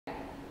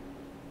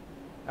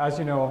As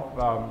you know,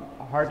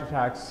 heart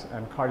attacks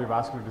and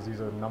cardiovascular disease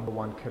are the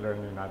 #1 killer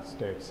in the United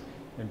States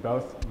in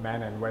both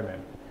men and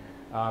women.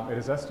 It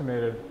is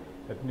estimated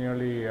that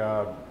nearly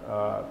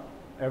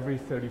every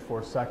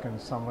 34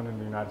 seconds, someone in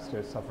the United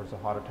States suffers a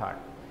heart attack.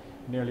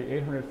 Nearly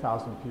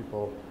 800,000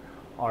 people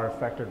are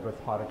affected with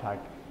heart attack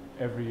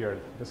every year.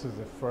 This is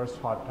the first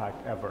heart attack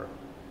ever.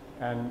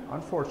 And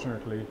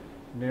unfortunately,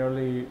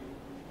 nearly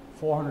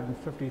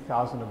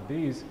 450,000 of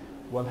these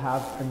will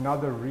have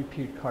another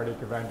repeat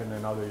cardiac event in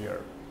another year.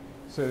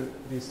 So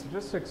the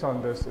statistics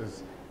on this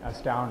is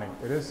astounding.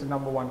 It is the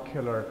 #1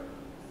 killer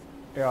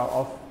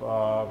of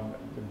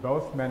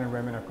both men and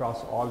women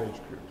across all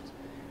age groups.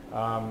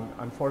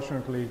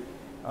 Unfortunately,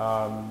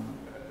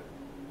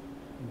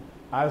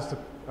 as the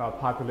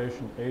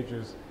population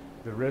ages,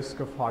 the risk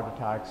of heart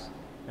attacks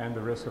and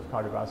the risk of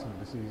cardiovascular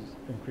disease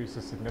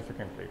increases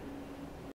significantly.